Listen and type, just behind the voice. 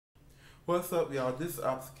What's up, y'all? This is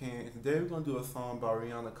Oppozit, and today we're gonna do a song by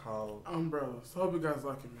Rihanna called Umbrellas. Hope you guys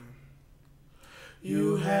like it, man.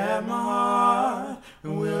 You Had My Heart,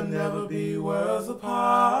 and we'll never be worlds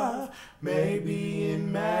apart. Maybe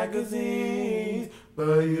in magazines,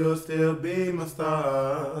 but you'll still be my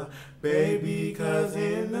star. Baby, 'cause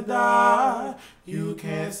in the dark, you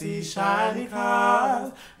can't see shiny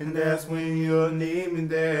cars. And that's when you'll need me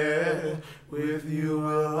there. With you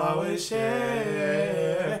we'll always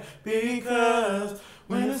share. Because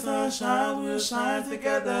when the sun shines, we'll shine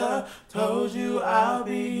together. Told you I'll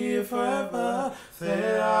be here forever.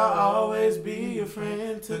 Said I'll always be your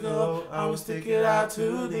friend to go. I will stick it out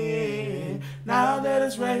to the end. Now that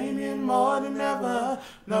it's raining more than ever,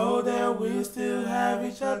 know that we'll still have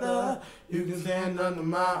each other. You can stand under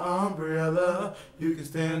my umbrella. You can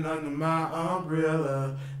stand under my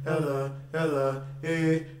umbrella. Ella, Ella,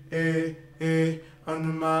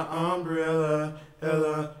 under my umbrella.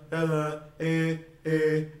 Ella, Ella,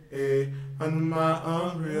 under my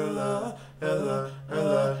umbrella. Ella,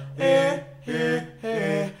 Ella,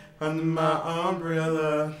 under my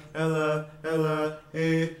umbrella. Ella, Ella,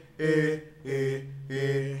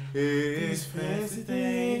 These fancy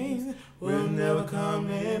things will never come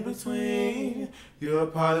in between. You're a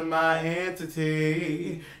part of my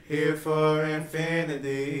entity, here for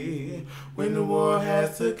infinity. When the war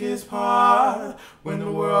has took its part, when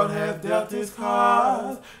the world has dealt its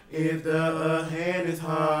cards, if the hand is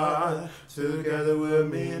hard, together we'll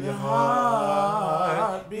mend the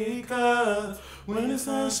heart. Because when the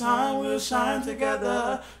sun shines, we'll shine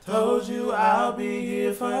together. Told you I'll be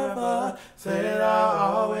here forever. Said I'll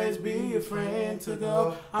always be your friend to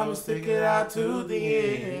go. I'ma stick it out to the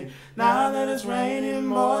end. Now that it's raining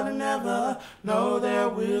more than ever, know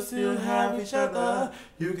that we'll still have each other.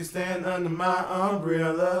 You can stand under my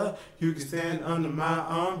umbrella. You can stand under my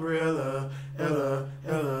umbrella. Ella,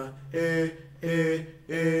 Ella,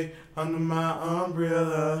 under my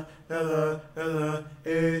umbrella. Ella, Ella,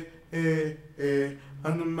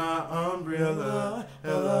 under my umbrella.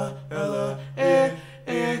 Ella, Ella,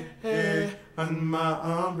 under my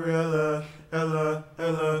umbrella. Ella,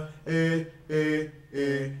 Ella,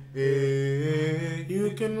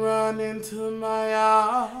 You can run into my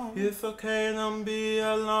arms. It's okay, don't be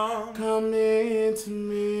alone. Come into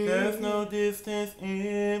me. There's no distance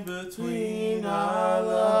in between our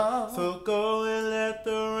love. So go and let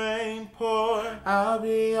the rain pour. I'll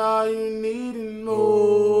be all you need and more.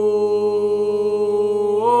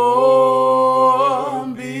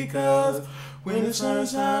 Because when the sun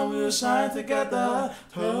shines, we'll shine together.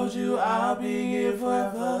 Told you I'll be here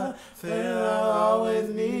forever. Said I'll always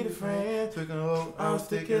need a friend to go. I'll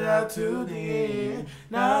stick it out to the end.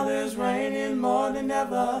 Now there's raining more than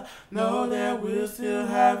ever. Know that we'll still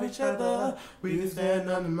have each other. We can stand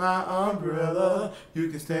under my umbrella. You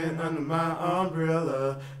can stand under my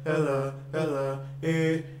umbrella. Ella, Ella,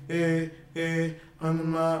 under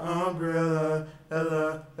my umbrella.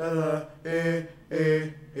 Ella, Ella,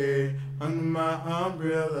 under my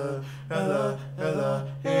umbrella. Ella, Ella,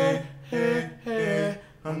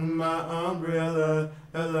 under my umbrella.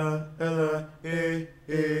 Ella, Ella,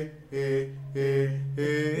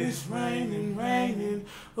 It's raining, raining.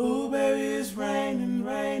 Ooh, baby, it's raining,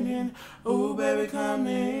 raining. Ooh, baby, come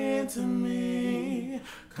into me.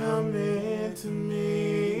 Come into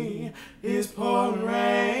me. It's pouring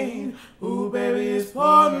rain. Ooh, baby, it's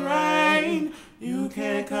pouring rain. You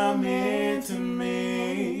can't come into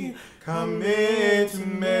me. Come into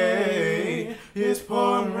me. It's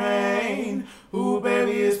pouring rain. Ooh,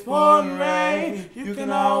 baby, it's pouring rain. You can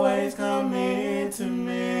always come into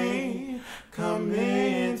me. Come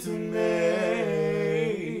into me.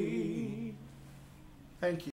 Thank you.